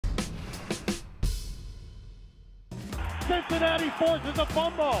Cincinnati forces a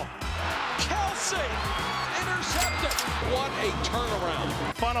fumble. Kelsey, intercepted. What a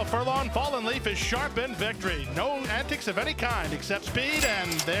turnaround. Final furlong, fallen leaf is sharpened victory. No antics of any kind except speed, and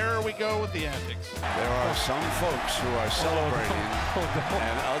there we go with the antics. There are some folks who are celebrating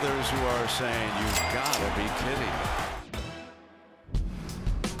and others who are saying, you've got to be kidding.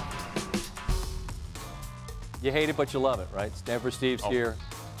 You hate it, but you love it, right? Stanford Steve's here.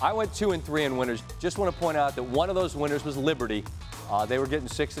 I went 2 and 3 in winners. Just want to point out that one of those winners was Liberty. They were getting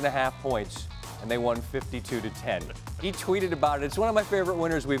 6.5 points, and they won 52-10. He tweeted about it. It's one of my favorite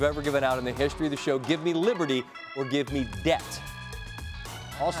winners we've ever given out in the history of the show. Give me Liberty or give me debt.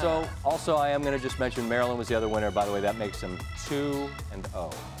 Also, I am going to just mention Maryland was the other winner. By the way, that makes them 2-0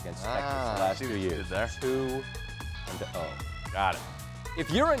 against Texas the last 2 years. 2-0. Got it.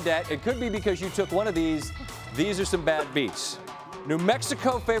 If you're in debt, it could be because you took one of these. These are some bad beats. New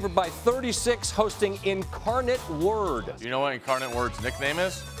Mexico favored by 36, hosting Incarnate Word. Do you know what Incarnate Word's nickname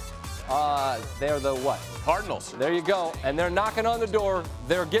is? They're the what? Cardinals. There you go. And they're knocking on the door.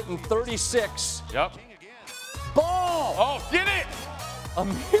 They're getting 36. Yep. Ball! Oh, get it!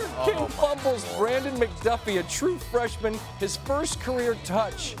 Amir King fumbles Brandon McDuffie, a true freshman, his first career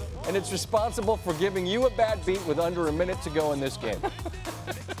touch. And it's responsible for giving you a bad beat with under a minute to go in this game.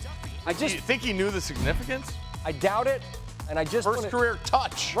 Do you think he knew the significance? I doubt it. And I just First career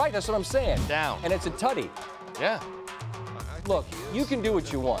touch. Right, that's what I'm saying. Down. And it's a tutty. Yeah. Look, you can do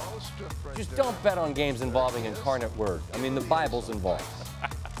what you want. Just don't bet on games involving Incarnate Word. I mean, the Bible's involved.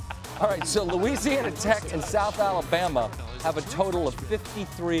 All right, so Louisiana Tech and South Alabama have a total of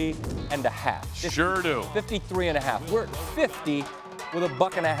 53.5. Sure do. 53.5. We're at 50 with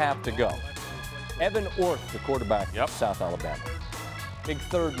 $1.50 to go. Evan Orth, the quarterback of South Alabama. Big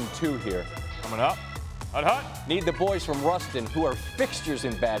 3rd and 2 here. Coming up. Hut. Need the boys from Ruston, who are fixtures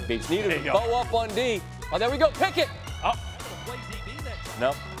in bad beats. Need to bow up on D. Oh, there we go. Pickett. Oh.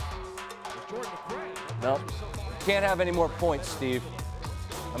 Nope. Nope. Can't have any more points, Steve.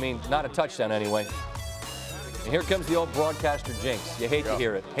 I mean, not a touchdown anyway. And here comes the old broadcaster jinx. You hate to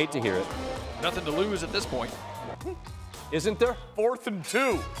hear it. Hate to hear it. Nothing to lose at this point. Isn't there? 4th and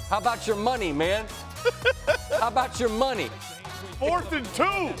 2. How about your money, man? How about your money? 4th and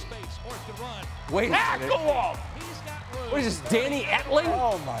 2. Wait a minute. Tackle him! What is this, Danny Etling?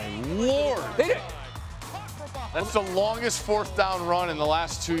 Oh, my Lord. That's the longest 4th down run in the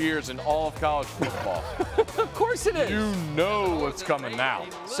last 2 years in all of college football. Of course it is. You know what's coming now.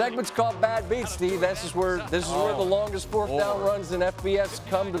 Segment's called Bad Beats, Steve. This is where the longest 4th down runs in FBS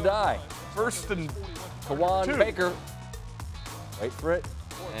come to die. 1st and Kawan 2. Baker. Wait for it.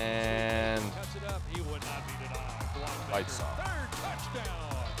 And lights off.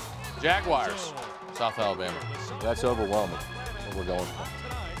 Jaguars, South Alabama. That's overwhelming. What we're going for.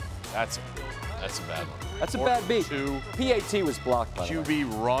 That's a bad one. That's a bad beat. 2. PAT was blocked by the way.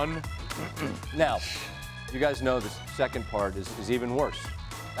 QB run. Now, you guys know the second part is even worse.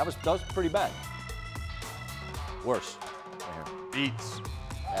 That was pretty bad. Worse. Right here. Beats.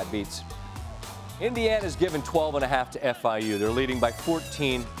 Bad beats. Indiana's given 12.5 to FIU. They're leading by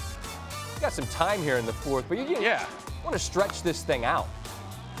 14. Got some time here in the 4th, but you want to stretch this thing out.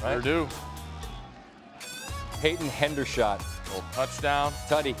 Right? Sure do. Peyton Hendershot. Little touchdown.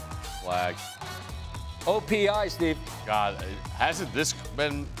 Tutty. Flag. OPI, Steve. God, hasn't this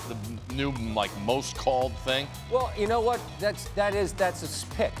been the new most called thing? Well, you know what? That's a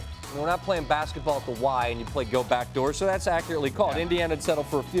pick. We're not playing basketball at the Y, and you play go backdoor, so that's accurately called. Yeah. Indiana had settled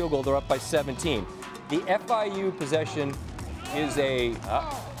for a field goal. They're up by 17. The FIU possession is a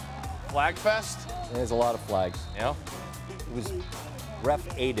flag fest. There's a lot of flags. Yeah. It was ref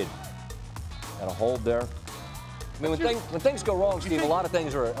aided. Got a hold there. I mean, when things go wrong, Steve, a lot of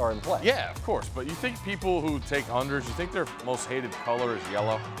things are in play. Yeah, of course. But you think people who take unders, you think their most hated color is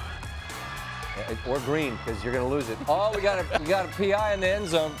yellow? Or green, because you're going to lose it. Oh, we got a PI in the end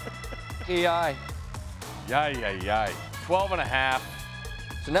zone. PI. Yay. 12.5.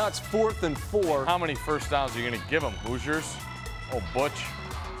 So now it's 4th and 4. How many first downs are you going to give them, Hoosiers? Oh, Butch.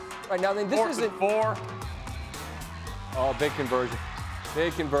 Right now, then this 4th isn't. and 4. Oh, big conversion.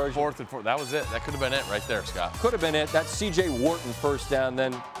 Big conversion. 4th and 4. That was it. That could have been it right there, Scott. Could have been it. That's C.J. Wharton first down.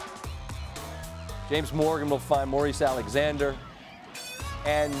 Then James Morgan will find Maurice Alexander.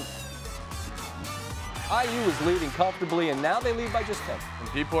 And IU is leading comfortably, and now they lead by just 10. And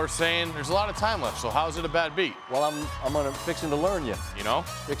people are saying there's a lot of time left, so how's it a bad beat? Well, I'm fixing to learn you. You know?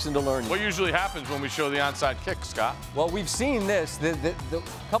 Fixing to learn you. What usually happens when we show the onside kick, Scott? Well, we've seen this. The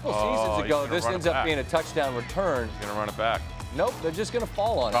couple seasons ago, this ends up being a touchdown return. He's going to run it back. Nope, they're just going to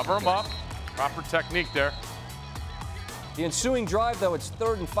fall on it. Cover him up. Proper technique there. The ensuing drive, though, it's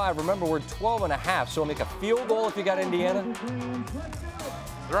 3rd and 5. Remember, we're 12 and a half, so make a field goal if you got Indiana.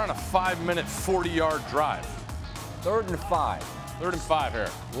 They're on a 5-minute, 40-yard drive. 3rd and 5. 3rd and 5 here.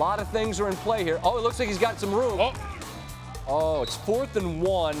 A lot of things are in play here. Oh, it looks like he's got some room. Oh, it's 4th and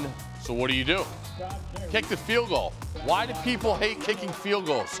 1. So what do you do? Kick the field goal. Why do people hate kicking field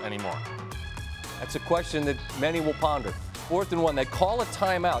goals anymore? That's a question that many will ponder. 4th and 1. They call a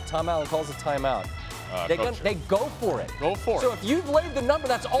timeout. Tom Allen calls a timeout. They go for it. Go for it. So if you've laid the number,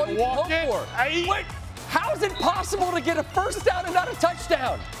 that's all you can hope for. Wait, how is it possible to get a first down and not a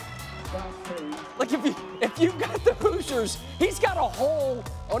touchdown? Like if you've got the Hoosiers, he's got a hole.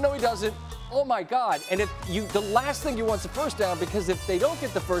 Oh no, he doesn't. Oh my God! And the last thing you want is the first down, because if they don't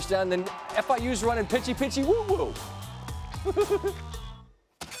get the first down, then FIU's running pitchy woo woo.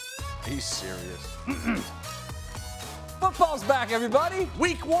 He's serious. Football's back, everybody.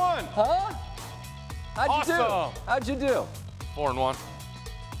 Week 1. Huh? How'd you do? How'd you do? 4 and 1.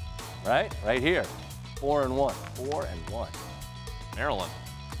 Right here. 4 and 1. 4 and 1. Maryland.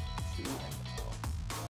 2 and